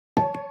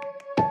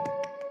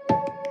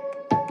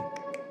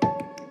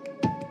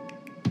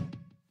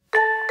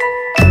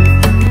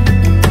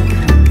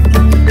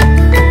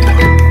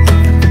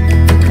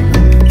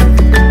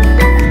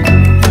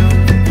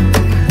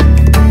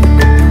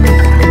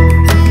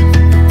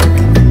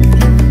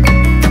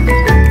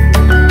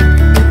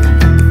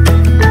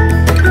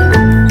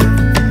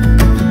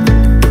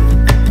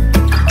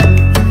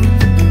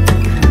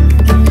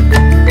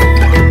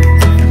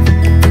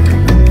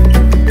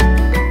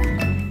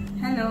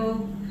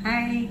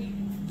Hi,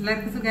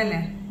 എല്ലാവർക്കും സുഖല്ലേ?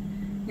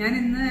 ഞാൻ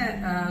ഇന്ന്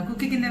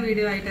കുക്കിങ്ങിന്റെ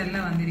വീഡിയോ ആയിട്ടല്ല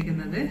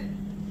വന്നിരിക്കുന്നത്.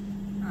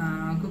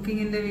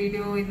 കുക്കിങ്ങിന്റെ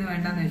വീഡിയോ ഇന്ന്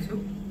വേണ്ടെന്ന് വെച്ചു.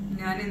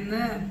 ഞാൻ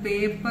ഇന്ന്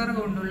പേപ്പർ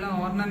കൊണ്ടുള്ള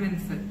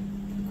ഓർണമെന്റ്സ്,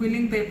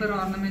 ക്വില്ലിംഗ് പേപ്പർ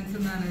ഓർണമെന്റ്സ്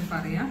എന്നാണ്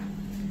പറയാം.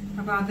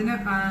 അപ്പൊ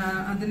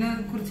അതിനെ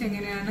കുറിച്ച്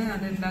എങ്ങനെയാണ്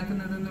അത്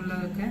ഉണ്ടാക്കുന്നത്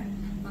എന്നുള്ളതൊക്കെ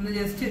ഒന്ന്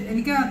ജസ്റ്റ്,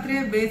 എനിക്ക്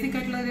അത്രയും ബേസിക്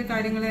ആയിട്ടുള്ള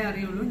കാര്യങ്ങളെ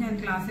അറിയുള്ളൂ. ഞാൻ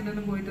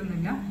ക്ലാസ്സിലൊന്നും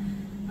പോയിട്ടൊന്നുമില്ല.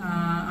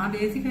 ആ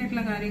ബേസിക്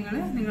ആയിട്ടുള്ള കാര്യങ്ങൾ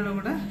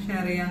നിങ്ങളോട്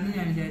ഷെയർ ചെയ്യാമെന്ന്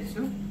ഞാൻ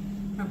വിചാരിച്ചു.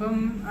 അപ്പം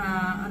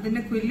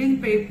അതിന്റെ ക്വില്ലിംഗ്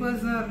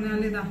പേപ്പേഴ്സ് പറഞ്ഞാൽ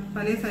ഇതാ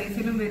പല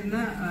സൈസിലും വരുന്ന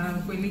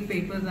ക്വില്ലിംഗ്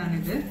പേപ്പേഴ്സ്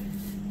ആണിത്.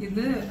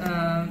 ഇത്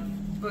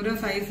ഓരോ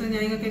സൈസ്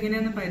ഞാൻ നിങ്ങൾക്ക്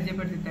എങ്ങനെയാന്ന്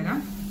പരിചയപ്പെടുത്തി തരാം.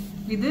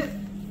 ഇത്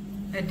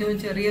ഏറ്റവും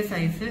ചെറിയ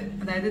സൈസ്,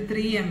 അതായത്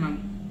 3mm.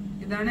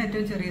 ഇതാണ്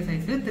ഏറ്റവും ചെറിയ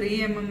സൈസ്.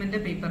 3mm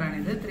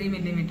പേപ്പറാണിത്, 3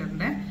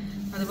 mm.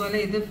 അതുപോലെ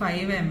ഇത്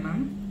 5mm.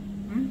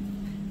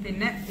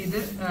 പിന്നെ ഇത്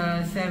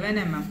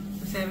 7mm.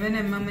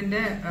 7mm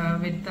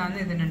വിത്താണ്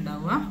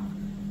ഇതിനുണ്ടാവുക.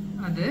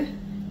 അത്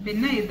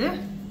പിന്നെ ഇത്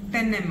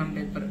 10mm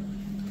പേപ്പർ.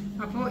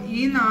 അപ്പോൾ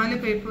ഈ 4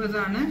 പേപ്പേഴ്സ്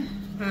ആണ്.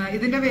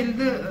 ഇതിന്റെ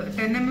വലുത്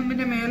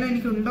 10mm മേലെ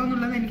എനിക്ക് ഉണ്ടോ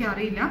എന്നുള്ളത് എനിക്ക്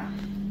അറിയില്ല.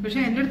 പക്ഷെ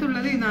എന്റെ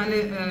അടുത്തുള്ളത് ഈ 4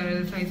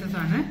 സൈസസ്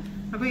ആണ്.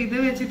 അപ്പൊ ഇത്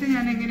വെച്ചിട്ട്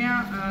ഞാൻ എങ്ങനെയാ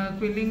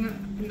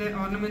ക്വില്ലിംഗിന്റെ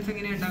ഓർണമെന്റ്സ്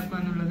എങ്ങനെയാ ഉണ്ടാക്കുക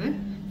എന്നുള്ളത്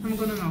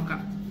നമുക്കൊന്ന് നോക്കാം.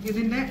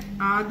 ഇതിന്റെ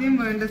ആദ്യം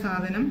വേണ്ട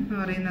സാധനം എന്ന്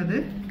പറയുന്നത്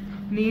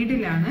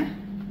നീഡിലാണ്.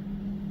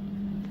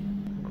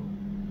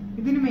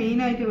 ഇതിന് മെയിൻ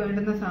ആയിട്ട്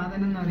വേണ്ടുന്ന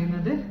സാധനം എന്ന്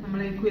പറയുന്നത്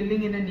നമ്മളെ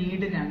ക്വില്ലിങ്ങിന്റെ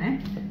നീഡിലാണ്.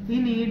 ഈ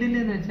നീഡിൽ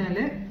എന്ന്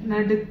വെച്ചാല്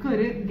നടുക്ക്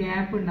ഒരു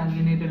ഗ്യാപ്പ് ഉണ്ടാകും.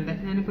 ഈ നീഡിലിന്റെ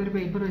ഞാനിപ്പോ ഒരു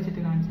പേപ്പർ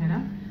വെച്ചിട്ട് കാണിച്ചു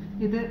തരാം.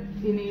 ഇത്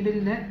ഈ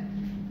നീഡിലിന്റെ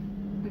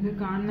ഇത്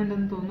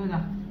കാണുന്നുണ്ടെന്ന് തോന്നുക.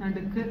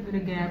 നടുക്ക് ഒരു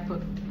ഗ്യാപ്പ്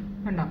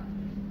കണ്ടോ?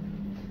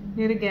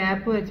 ഈ ഒരു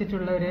ഗ്യാപ്പ്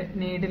വെച്ചിട്ടുള്ള ഒരു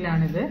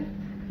നീഡിലാണിത്.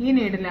 ഈ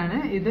നീഡിലാണ്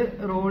ഇത്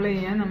റോൾ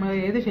ചെയ്യാൻ, നമ്മൾ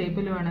ഏത്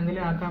ഷേപ്പിൽ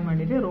വേണമെങ്കിലും ആക്കാൻ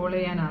വേണ്ടിയിട്ട് റോൾ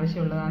ചെയ്യാൻ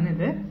ആവശ്യമുള്ളതാണ്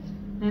ഇത്.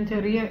 ഞാൻ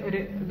ചെറിയ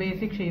ഒരു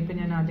ബേസിക് ഷേപ്പ്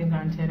ഞാൻ ആദ്യം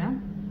കാണിച്ചു തരാം.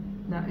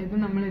 ഇത്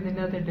നമ്മൾ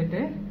ഇതിൻ്റെ അകത്ത്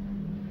ഇട്ടിട്ട്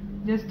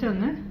ജസ്റ്റ്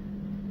ഒന്ന്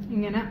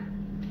ഇങ്ങനെ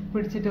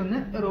പിടിച്ചിട്ടൊന്ന്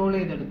റോൾ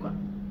ചെയ്തെടുക്കുക.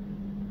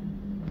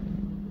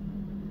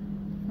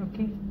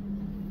 ഓക്കെ,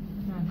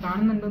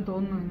 കാണുന്നുണ്ടെന്ന്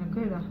തോന്നുന്നു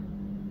നിങ്ങൾക്ക്. ഇതാ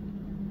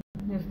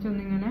ജസ്റ്റ്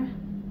ഒന്നിങ്ങനെ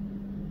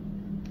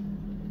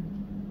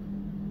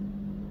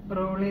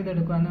റോൾ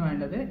ചെയ്തെടുക്കുകയാണ്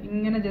വേണ്ടത്.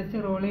 ഇങ്ങനെ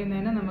ജസ്റ്റ് റോൾ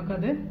ചെയ്യുന്നതിന്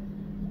നമുക്കത്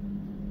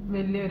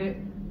വലിയൊരു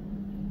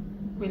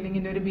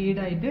ക്വില്ലിങ്ങിന്റെ ഒരു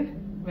ബീഡായിട്ട്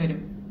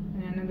വരും.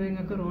 ഞാനിത്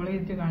നിങ്ങൾക്ക് റോൾ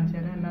ചെയ്തിട്ട് കാണിച്ചു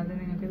തരാം. അല്ലാതെ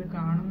നിങ്ങൾക്ക് ഇത്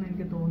കാണുമെന്ന്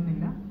എനിക്ക്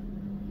തോന്നുന്നില്ല.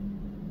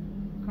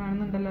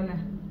 കാണുന്നുണ്ടല്ലോ അല്ലേ?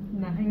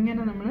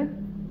 ഇങ്ങനെ നമ്മൾ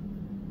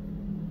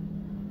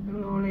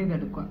റോൾ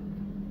ചെയ്തെടുക്കുക.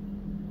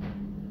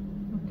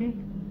 ഓക്കെ,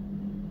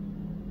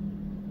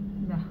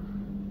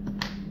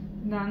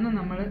 ഇതാണ്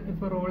നമ്മൾ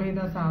ഇപ്പൊ റോൾ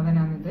ചെയ്ത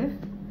സാധനമാണിത്.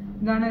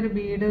 ഇതാണ് ഒരു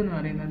ബീഡ് എന്ന്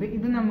പറയുന്നത്.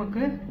 ഇത്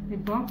നമുക്ക്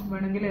ഇപ്പൊ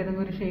വേണമെങ്കിൽ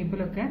ഏതെങ്കിലും ഒരു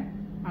ഷേപ്പിലൊക്കെ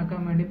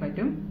ആക്കാൻ വേണ്ടി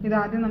പറ്റും.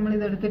 ഇതാദ്യം നമ്മൾ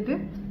ഇതെടുത്തിട്ട്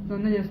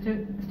ഇതൊന്ന് ജസ്റ്റ്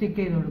സ്റ്റിക്ക്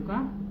ചെയ്ത്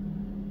കൊടുക്കുക.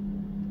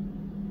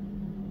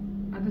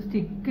 അത്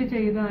സ്റ്റിക്ക്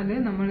ചെയ്താല്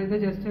നമ്മളിത്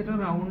ജസ്റ്റ് ഒരു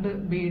റൗണ്ട്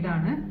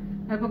ബീഡാണ്.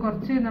 അപ്പൊ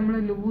കുറച്ച് നമ്മൾ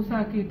ലൂസ്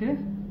ആക്കിയിട്ട്,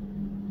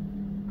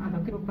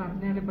 അതൊക്കെ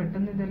പറഞ്ഞാല്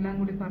പെട്ടെന്ന് ഇതെല്ലാം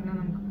കൂടി പറഞ്ഞാൽ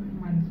നമുക്ക്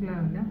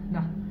മനസ്സിലാവില്ല.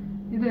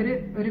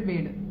 ഇതൊരു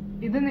ബീഡ്.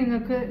 ഇത്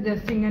നിങ്ങൾക്ക്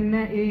ജസ്റ്റ്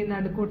ഇങ്ങനെ ഈ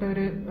നടുക്കൂട്ട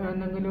ഒരു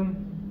എന്തെങ്കിലും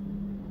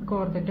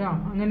കോർത്തിട്ടോ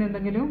അങ്ങനെ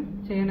എന്തെങ്കിലും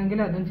ചെയ്യണമെങ്കിൽ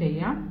അതും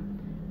ചെയ്യാം.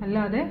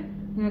 അല്ലാതെ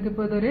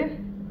നിങ്ങൾക്കിപ്പോ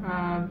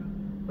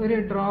ഇതൊരു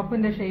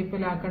ഡ്രോപ്പിന്റെ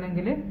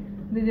ഷേപ്പിലാക്കണമെങ്കിൽ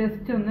ഇത്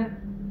ജസ്റ്റ്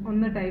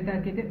ഒന്ന് ടൈറ്റ്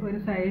ആക്കിയിട്ട് ഒരു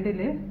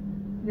സൈഡില്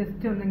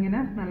ജസ്റ്റ് ഒന്നിങ്ങനെ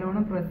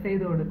നല്ലോണം പ്രസ്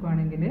ചെയ്ത്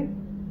കൊടുക്കുവാണെങ്കിൽ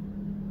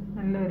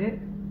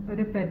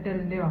നല്ലൊരു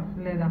പെറ്റലിന്റെയോ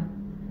അല്ലേതാ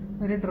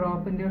ഒരു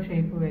ഡ്രോപ്പിന്റെയോ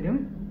ഷേപ്പ് വരും.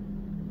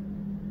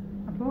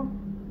 അപ്പോൾ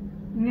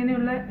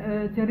ഇങ്ങനെയുള്ള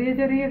ചെറിയ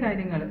ചെറിയ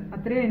കാര്യങ്ങൾ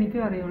അത്രേ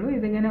എനിക്കും അറിയുള്ളൂ.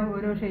 ഇതിങ്ങനെ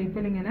ഓരോ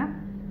ഷേപ്പിൽ ഇങ്ങനെ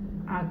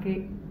ആക്കി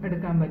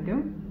എടുക്കാൻ പറ്റും.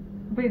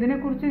 അപ്പൊ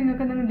ഇതിനെക്കുറിച്ച്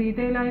നിങ്ങൾക്ക് എന്തെങ്കിലും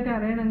ഡീറ്റെയിൽ ആയിട്ട്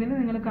അറിയണമെങ്കിൽ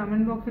നിങ്ങൾ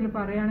കമന്റ് ബോക്സിൽ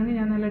പറയുകയാണെങ്കിൽ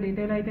ഞാൻ നല്ല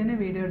ഡീറ്റെയിൽ ആയിട്ട് തന്നെ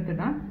വീഡിയോ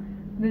എടുത്തിടാം.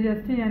 ഇത്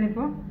ജസ്റ്റ്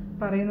ഞാനിപ്പോ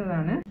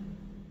പറയുന്നതാണ്.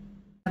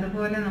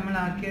 അതുപോലെ നമ്മൾ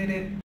ആക്കിയൊരു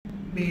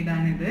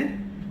ബീഡാണിത്.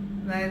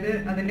 അതായത്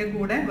അതിന്റെ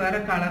കൂടെ വേറെ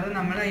കളർ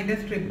നമ്മൾ അതിന്റെ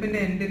സ്ട്രിപ്പിന്റെ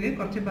എൻഡിൽ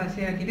കുറച്ച്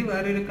പശയാക്കിയിട്ട്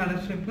വേറൊരു കളർ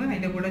സ്ട്രിപ്പ്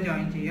അതിന്റെ കൂടെ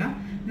ജോയിൻ ചെയ്യുക.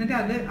 എന്നിട്ട്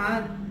അത് ആ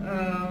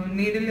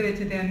നീഡിൽ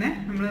വെച്ചിട്ട് തന്നെ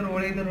നമ്മൾ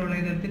റോൾ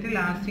ചെയ്തെടുത്തിട്ട്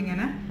ലാസ്റ്റ്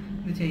ഇങ്ങനെ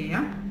ഇത്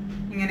ചെയ്യാം.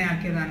 ഇങ്ങനെ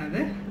ആക്കിയതാണത്.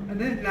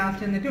 അത്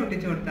ലാസ്റ്റ് എന്നിട്ട്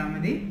ഒട്ടിച്ചു കൊടുത്താൽ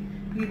മതി.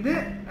 ഇത്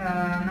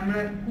നമ്മൾ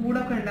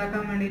കൂടൊക്കെ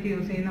ഉണ്ടാക്കാൻ വേണ്ടിയിട്ട്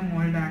യൂസ് ചെയ്യുന്ന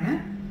മോൾഡാണ്.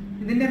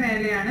 ഇതിന്റെ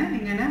മേലെയാണ്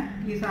ഇങ്ങനെ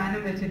ഈ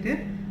സാധനം വെച്ചിട്ട്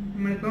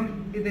നമ്മളിപ്പം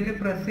ഇതിൽ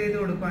പ്രസ് ചെയ്ത്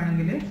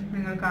കൊടുക്കുകയാണെങ്കിൽ,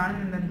 നിങ്ങൾ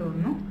കാണുന്നുണ്ടെന്ന്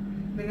തോന്നുന്നു,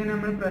 ഇതിങ്ങനെ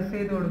നമ്മൾ പ്രസ്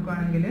ചെയ്ത്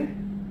കൊടുക്കുകയാണെങ്കിൽ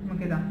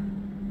നമുക്കിതാ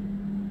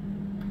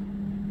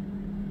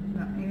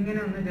ഇങ്ങനെ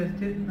ഒന്ന്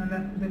ജസ്റ്റ് നല്ല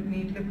ഇത്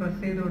നീറ്റിൽ പ്രസ്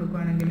ചെയ്ത്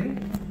കൊടുക്കുകയാണെങ്കിൽ,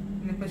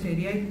 ഇന്നിപ്പോൾ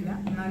ശരിയായിട്ടില്ല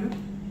എന്നാലും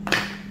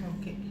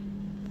ഓക്കെ,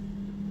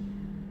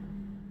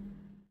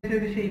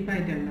 ഒരു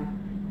ഷേപ്പായിട്ടുണ്ടോ?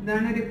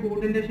 ഇതാണ് ഒരു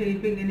കൂടിന്റെ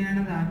ഷേപ്പ്. ഇങ്ങനെയാണ്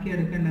അത്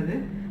ആക്കിയെടുക്കേണ്ടത്.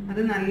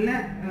 അത്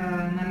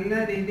നല്ല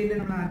രീതിയിൽ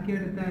നമ്മൾ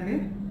ആക്കിയെടുത്താൽ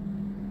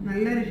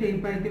നല്ലൊരു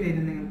ഷേപ്പായിട്ട്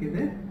വരും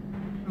നിങ്ങൾക്കിത്.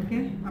 ഓക്കെ,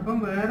 അപ്പം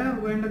വേറെ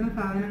വേണ്ടുന്ന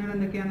സാധനങ്ങൾ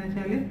എന്തൊക്കെയാന്ന്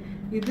വെച്ചാൽ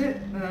ഇത്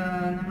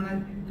നമ്മളെ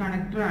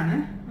കണക്ടറാണ്.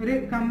 ഒരു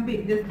കമ്പി,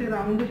 ജസ്റ്റ്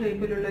റൗണ്ട്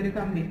ഷേപ്പിലുള്ള ഒരു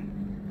കമ്പി.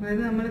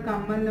 അതായത് നമ്മൾ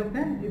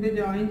കമ്മലിലൊക്കെ ഇത്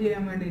ജോയിൻ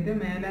ചെയ്യാൻ വേണ്ടിയിട്ട്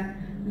മേലെ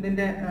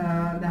ഇതിന്റെ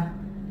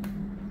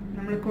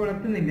നമ്മൾ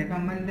കൊളുത്തുന്നില്ല,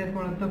 കമ്മലിൻ്റെ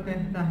കൊളുത്തൊക്കെ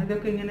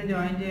ഇതൊക്കെ ഇങ്ങനെ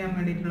ജോയിൻ ചെയ്യാൻ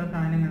വേണ്ടിയിട്ടുള്ള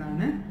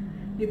സാധനങ്ങളാണ്.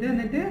 ഇത്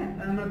എന്നിട്ട്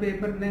നമ്മൾ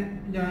പേപ്പറിൽ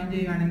ജോയിൻ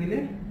ചെയ്യുകയാണെങ്കിൽ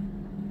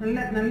നല്ല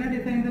നല്ല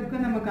ഡിസൈൻസൊക്കെ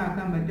നമുക്ക്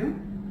ആക്കാൻ പറ്റും.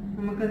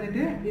 നമുക്ക്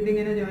എന്നിട്ട്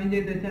ഇതിങ്ങനെ ജോയിൻ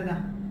ചെയ്ത് വെച്ചാൽ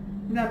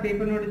ഇത് ആ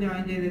പേപ്പറിനോട്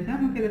ജോയിൻ ചെയ്ത് വെച്ചാൽ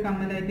നമുക്കിത്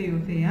കമ്മലായിട്ട്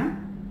യൂസ് ചെയ്യാം.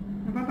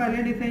 അപ്പോൾ പല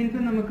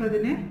ഡിസൈൻസും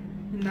നമുക്കതിന്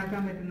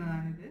ഉണ്ടാക്കാൻ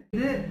പറ്റുന്നതാണിത്.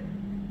 ഇത്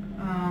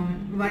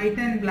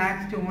വൈറ്റ് ആൻഡ്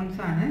ബ്ലാക്ക്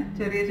സ്റ്റോൺസ് ആണ്,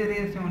 ചെറിയ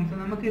ചെറിയ സ്റ്റോൺസ്.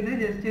 നമുക്കിത്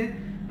ജസ്റ്റ്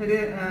ഒരു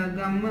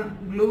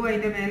ഗ്ലൂ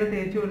അതിൻ്റെ മേലെ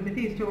തേച്ച് കൊടുത്തിട്ട്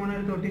ഈ സ്റ്റോൺ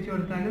എടുത്ത് ഒട്ടിച്ചു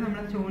കൊടുത്താൽ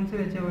നമ്മളെ സ്റ്റോൺസ്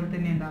വെച്ച പോലെ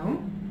തന്നെ ഉണ്ടാവും.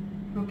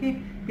 ഓക്കെ.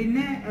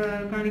 പിന്നെ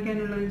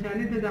കാണിക്കാനുള്ളത് വെച്ചാൽ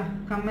ഇത്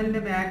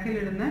കമ്മലിൻ്റെ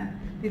ബാക്കിലിടുന്ന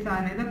ഈ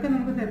സാധനം. ഇതൊക്കെ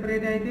നമുക്ക്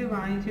സെപ്പറേറ്റ് ആയിട്ട്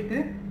വാങ്ങിച്ചിട്ട്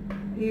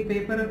ഈ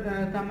പേപ്പർ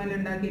കമ്മൽ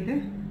ഉണ്ടാക്കിയിട്ട്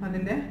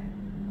അതിൻ്റെ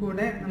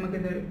കൂടെ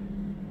നമുക്കിത്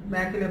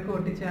ബാക്കിലൊക്കെ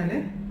ഒട്ടിച്ചാൽ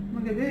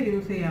നമുക്കിത്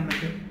യൂസ് ചെയ്യാൻ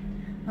പറ്റും.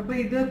 അപ്പോൾ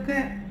ഇതൊക്കെ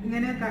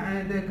ഇങ്ങനെ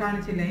ഇത്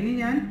കാണിച്ചില്ല. ഇനി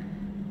ഞാൻ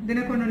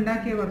ഇതിനെ കൊണ്ട്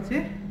ഉണ്ടാക്കിയ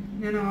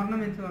ഞാൻ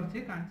ഓർണമെന്റ്സ് കുറച്ച്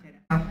കാണിച്ചു തരാം.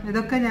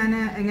 ഇതൊക്കെ ഞാൻ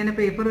ഇങ്ങനെ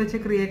പേപ്പർ വെച്ച്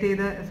ക്രിയേറ്റ്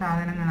ചെയ്ത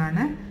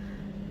സാധനങ്ങളാണ്.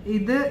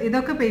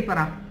 ഇതൊക്കെ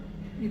പേപ്പറാണ്.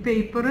 ഈ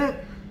പേപ്പർ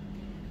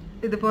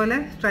ഇതുപോലെ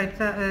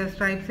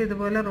സ്ട്രൈപ്സ്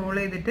ഇതുപോലെ റോൾ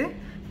ചെയ്തിട്ട്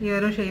ഈ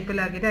ഓരോ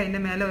ഷേപ്പിലാക്കിയിട്ട് അതിൻ്റെ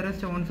മേലെ ഓരോ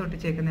സ്റ്റോൺസ്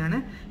ഒട്ടിച്ചേക്കുന്നതാണ്.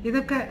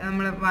 ഇതൊക്കെ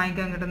നമ്മൾ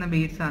വാങ്ങിക്കാൻ കിട്ടുന്ന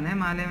ബീഡ്സ് ആണ്,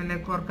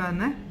 മാലയിലേക്ക്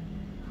കോർക്കാവുന്ന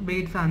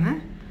ബീഡ്സ് ആണ്.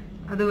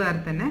 അത്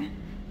വേറെ തന്നെ.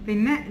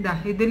 പിന്നെ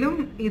ഇതിലും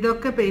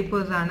ഇതൊക്കെ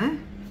പേപ്പേഴ്സ് ആണ്.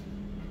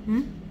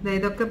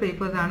 ഇതൊക്കെ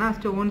പേപ്പേഴ്സ് ആണ്. ആ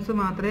സ്റ്റോൺസ്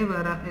മാത്രമേ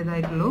വേറെ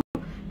ഇതായിട്ടുള്ളൂ.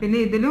 പിന്നെ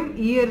ഇതിലും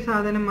ഈ ഒരു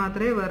സാധനം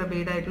മാത്രമേ വേറെ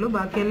ബീഡായിട്ടുള്ളൂ.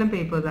 ബാക്കിയെല്ലാം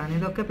പേപ്പേഴ്സ് ആണ്.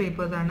 ഇതൊക്കെ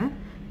പേപ്പേഴ്സ് ആണ്.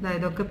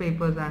 ഇതൊക്കെ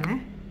പേപ്പേഴ്സ് ആണ്.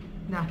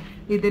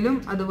 ഇതിലും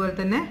അതുപോലെ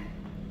തന്നെ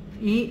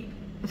ഈ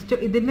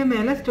ഇതിൻ്റെ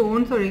മേലെ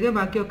സ്റ്റോൺസ് ഒഴികെ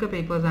ബാക്കിയൊക്കെ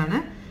പേപ്പേഴ്സ് ആണ്.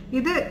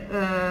 ഇത്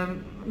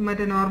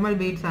മറ്റേ നോർമൽ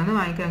ബീഡ്സ് ആണ്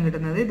വാങ്ങിക്കാൻ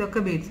കിട്ടുന്നത്. ഇതൊക്കെ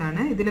ബീഡ്സ്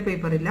ആണ്. ഇതിൽ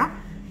പേപ്പർ ഇല്ല.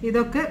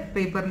 ഇതൊക്കെ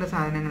പേപ്പറിൻ്റെ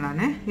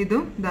സാധനങ്ങളാണ്.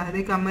 ഇതും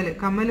ഈ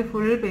കമ്മല്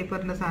ഫുൾ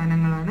പേപ്പറിൻ്റെ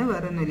സാധനങ്ങളാണ്,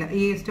 വേറെ ഒന്നുമില്ല.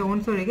 ഈ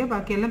സ്റ്റോൺസ് ഒഴികെ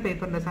ബാക്കിയെല്ലാം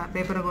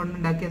പേപ്പർ കൊണ്ട്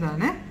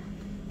ഉണ്ടാക്കിയതാണ്.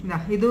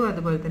 ഇതും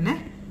അതുപോലെ തന്നെ.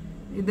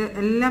 ഇത്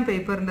എല്ലാം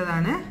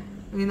പേപ്പറിൻ്റെതാണ്.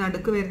 ഈ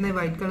നടുക്ക് വരുന്ന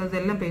വൈറ്റ് കളേഴ്സ്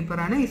എല്ലാം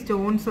പേപ്പറാണ്. ഈ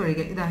സ്റ്റോൺസ്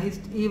ഒഴികെ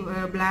ഈ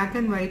ബ്ലാക്ക്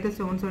ആൻഡ് വൈറ്റ്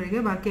സ്റ്റോൺസ്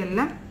ഒഴികെ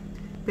ബാക്കിയെല്ലാം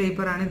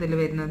പേപ്പറാണ് ഇതിൽ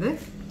വരുന്നത്.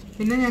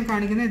 പിന്നെ ഞാൻ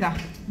കാണിക്കുന്നത്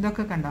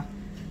ഇതൊക്കെ കണ്ടോ,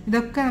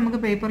 ഇതൊക്കെ നമുക്ക്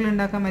പേപ്പറിൽ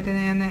ഉണ്ടാക്കാൻ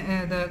പറ്റുന്ന ഞാൻ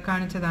ഇത്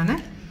കാണിച്ചതാണ്.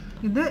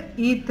 ഇത്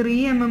ഈ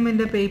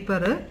 3mm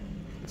പേപ്പർ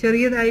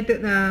ചെറിയതായിട്ട്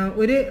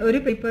ഒരു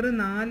പേപ്പർ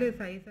 4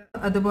 സൈസ്.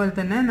 അതുപോലെ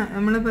തന്നെ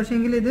നമ്മൾ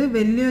പക്ഷേങ്കിൽ ഇത്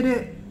വലിയൊരു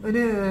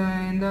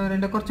എന്താ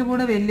പറയണ്ട,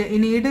 കുറച്ചുകൂടെ വലിയ ഈ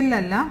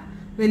നീഡിലല്ല,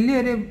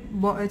 വലിയൊരു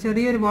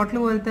ചെറിയൊരു ബോട്ടിൽ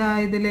പോലത്തെ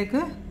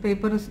ഇതിലേക്ക്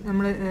പേപ്പർ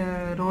നമ്മൾ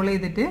റോൾ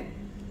ചെയ്തിട്ട്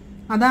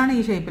അതാണ്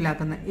ഈ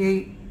ഷേപ്പിലാക്കുന്നത്.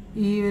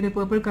 ഈ ഒരു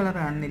പേർപ്പിൾ കളർ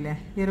കാണുന്നില്ലേ,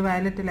 ഈ ഒരു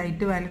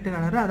ലൈറ്റ് വയലറ്റ്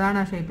കളർ, അതാണ്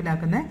ആ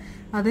ഷേപ്പിലാക്കുന്നത്.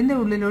 അതിൻ്റെ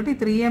ഉള്ളിലോട്ട് ഈ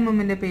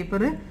 3mm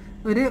പേപ്പർ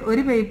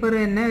ഒരു പേപ്പർ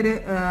തന്നെ ഒരു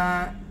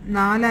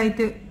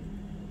 4ആയിട്ട്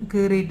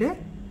കീറിയിട്ട്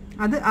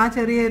അത് ആ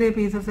ചെറിയ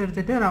പീസസ്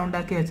എടുത്തിട്ട്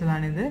റൗണ്ടാക്കി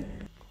വെച്ചതാണിത്.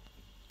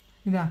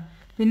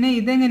 പിന്നെ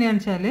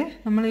ഇതെങ്ങനെയാണെന്ന് വെച്ചാൽ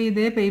നമ്മൾ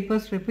ഇതേ പേപ്പർ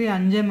സ്ട്രിപ്പ്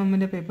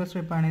 5mm പേപ്പർ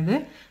സ്ട്രിപ്പാണിത്.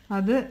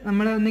 അത്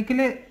നമ്മൾ ഒന്നിക്കൽ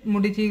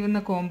മുടി ചെയ്യുന്ന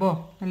കോമ്പോ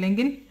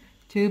അല്ലെങ്കിൽ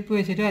ചീപ്പ്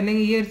വെച്ചിട്ടോ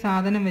അല്ലെങ്കിൽ ഈ ഒരു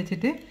സാധനം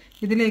വെച്ചിട്ട്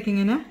ഇതിലേക്ക്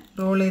ഇങ്ങനെ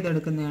റോൾ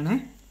ചെയ്തെടുക്കുന്നതാണ്.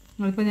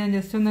 ഇപ്പോൾ ഞാൻ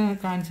ജസ്റ്റ് ഒന്ന്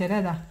കാണിച്ചു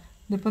തരാം.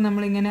 ഇതിപ്പോൾ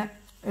നമ്മളിങ്ങനെ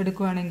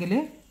എടുക്കുകയാണെങ്കിൽ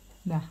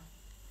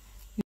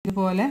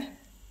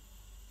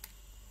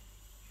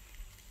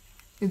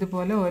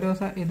ഇതുപോലെ ഓരോ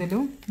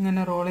ഇതിലും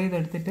ഇങ്ങനെ റോൾ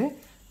ചെയ്തെടുത്തിട്ട്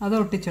അത്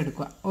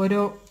ഒട്ടിച്ചെടുക്കുക.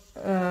 ഓരോ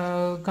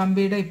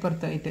കമ്പിയുടെ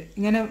ഇപ്പുറത്തായിട്ട്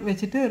ഇങ്ങനെ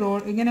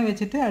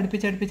വെച്ചിട്ട്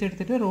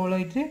അടുപ്പിച്ചെടുത്തിട്ട് റോൾ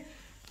ആയിട്ട്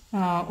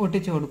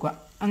ഒട്ടിച്ചു കൊടുക്കുക.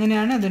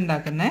 അങ്ങനെയാണ് ഇത്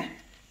ഉണ്ടാക്കുന്നത്.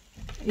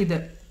 ഇത്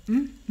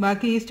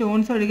ബാക്കി ഈ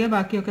സ്റ്റോൺസ് ഒഴികെ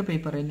ബാക്കിയൊക്കെ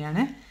പേപ്പർ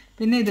തന്നെയാണ്.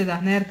 പിന്നെ ഇത്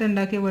നേരത്തെ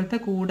ഉണ്ടാക്കിയ പോലത്തെ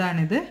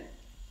കൂടാണിത്.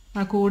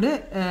 ആ കൂട്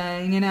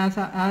ഇങ്ങനെ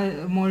ആ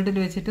മോൾഡിൽ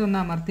വെച്ചിട്ട് ഒന്ന്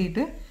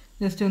അമർത്തിയിട്ട്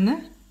ജസ്റ്റ് ഒന്ന്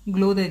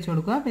ഗ്ലൂ തേച്ച്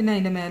കൊടുക്കുക. പിന്നെ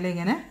അതിൻ്റെ മേലെ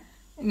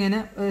ഇങ്ങനെ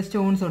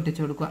സ്റ്റോൺസ്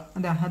ഒട്ടിച്ചു കൊടുക്കുക.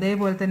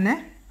 അതേപോലെ തന്നെ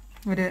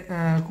ഒരു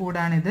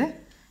കൂടാണിത്.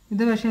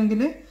 ഇത്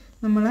പക്ഷേങ്കിൽ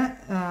നമ്മൾ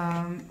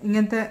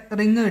ഇങ്ങനത്തെ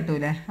റിങ്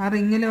കിട്ടൂലേ, ആ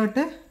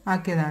റിങ്ങിലോട്ട്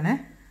ആക്കിയതാണ്.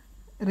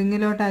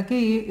 റിങ്ങിലോട്ടാക്കി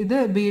ഇത്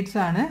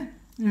ബീഡ്സാണ്,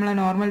 നമ്മളെ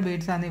നോർമൽ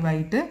ബീഡ്സാണ് ഈ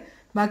വൈറ്റ്.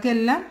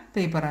 ബാക്കിയെല്ലാം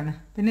പേപ്പറാണ്.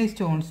 പിന്നെ ഈ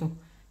സ്റ്റോൺസും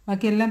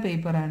ബാക്കിയെല്ലാം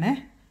പേപ്പറാണ്.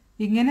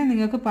 ഇങ്ങനെ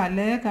നിങ്ങൾക്ക്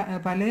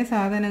പല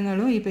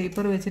സാധനങ്ങളും ഈ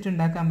പേപ്പർ വെച്ചിട്ട്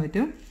ഉണ്ടാക്കാൻ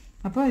പറ്റും.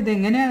 അപ്പോൾ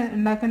ഇതെങ്ങനെയാണ്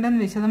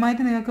ഉണ്ടാക്കേണ്ടതെന്ന്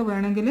വിശദമായിട്ട് നിങ്ങൾക്ക്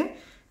വേണമെങ്കിൽ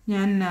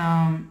ഞാൻ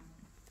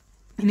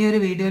ഇനിയൊരു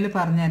വീഡിയോയിൽ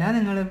പറഞ്ഞുതരാം.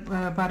 നിങ്ങൾ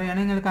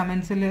പറയുകയാണെങ്കിൽ നിങ്ങൾ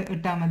കമൻസിൽ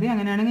ഇട്ടാൽ മതി.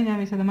 അങ്ങനെയാണെങ്കിൽ ഞാൻ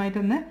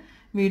വിശദമായിട്ടൊന്ന്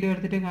വീഡിയോ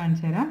എടുത്തിട്ട്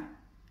കാണിച്ചു തരാം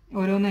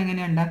ഓരോന്നും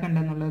എങ്ങനെയാണ്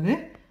ഉണ്ടാക്കേണ്ടതെന്നുള്ളത്.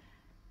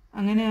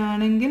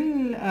 അങ്ങനെയാണെങ്കിൽ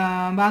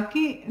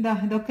ബാക്കി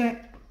ഇതൊക്കെ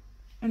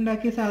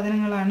ഉണ്ടാക്കിയ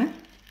സാധനങ്ങളാണ്.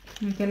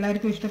 നിങ്ങൾക്ക്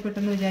എല്ലാവർക്കും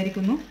ഇഷ്ടപ്പെട്ടെന്ന്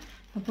വിചാരിക്കുന്നു.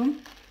 അപ്പം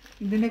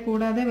ഇതിനെ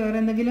കൂടാതെ വേറെ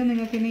എന്തെങ്കിലും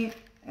നിങ്ങൾക്കിനി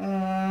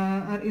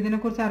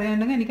ഇതിനെക്കുറിച്ച്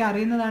അറിയാണ്ടെങ്കിൽ എനിക്ക്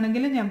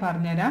അറിയുന്നതാണെങ്കിൽ ഞാൻ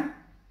പറഞ്ഞുതരാം.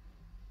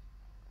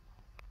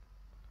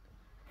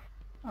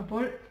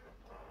 അപ്പോൾ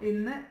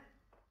ഇന്ന്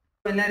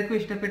എല്ലാവർക്കും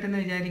ഇഷ്ടപ്പെട്ടെന്ന്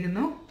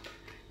വിചാരിക്കുന്നു.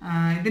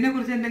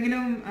 ഇതിനെക്കുറിച്ച്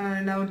എന്തെങ്കിലും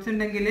ഡൗട്ട്സ്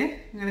ഉണ്ടെങ്കിൽ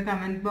നിങ്ങൾ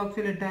കമൻറ്റ്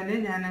ബോക്സിൽ ഇട്ടാൽ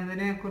ഞാൻ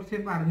അതിനെക്കുറിച്ച്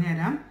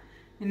പറഞ്ഞുതരാം.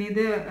 ഇനി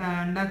ഇത്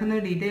ഉണ്ടാക്കുന്ന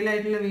ഡീറ്റെയിൽ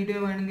ആയിട്ടുള്ള വീഡിയോ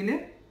വേണമെങ്കിൽ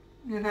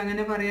നിങ്ങൾക്ക്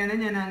അങ്ങനെ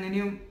പറയുകയാണെങ്കിൽ ഞാൻ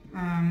അങ്ങനെയും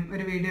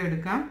ഒരു വീഡിയോ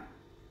എടുക്കാം.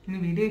 ഇനി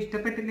വീഡിയോ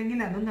ഇഷ്ടപ്പെട്ടില്ലെങ്കിൽ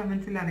അതും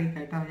കമൻസിൽ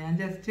അറിയിക്കാം കേട്ടോ. ഞാൻ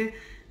ജസ്റ്റ്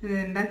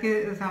ഉണ്ടാക്കിയ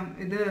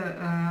ഇത്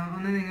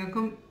ഒന്ന്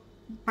നിങ്ങൾക്കും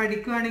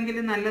പഠിക്കുകയാണെങ്കിൽ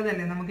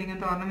നല്ലതല്ലേ നമുക്ക്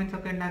ഇങ്ങനത്തെ ഓർണമെന്റ്സ്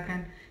ഒക്കെ ഉണ്ടാക്കാൻ.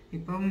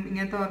 ഇപ്പം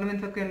ഇങ്ങനത്തെ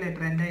ഓർണമെന്റ്സ് ഒക്കെ അല്ലേ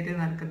ട്രെൻഡായിട്ട്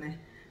നടക്കുന്നത്.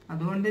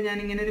 അതുകൊണ്ട് ഞാൻ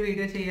ഇങ്ങനെ ഒരു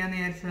വീഡിയോ ചെയ്യാമെന്ന്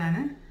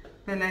വിചാരിച്ചതാണ്.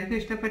 അപ്പോൾ എല്ലാവർക്കും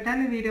ഇഷ്ടപ്പെട്ടാൽ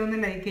ഈ വീഡിയോ ഒന്ന്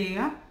ലൈക്ക്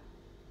ചെയ്യുക.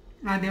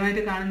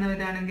 ആദ്യമായിട്ട്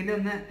കാണുന്നവരാണെങ്കിൽ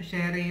ഒന്ന്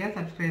ഷെയർ ചെയ്യുക,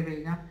 സബ്സ്ക്രൈബ്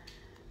ചെയ്യുക.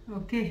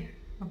 ഓക്കെ,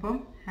 അപ്പം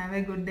have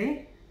A good day.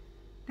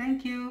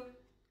 Thank you.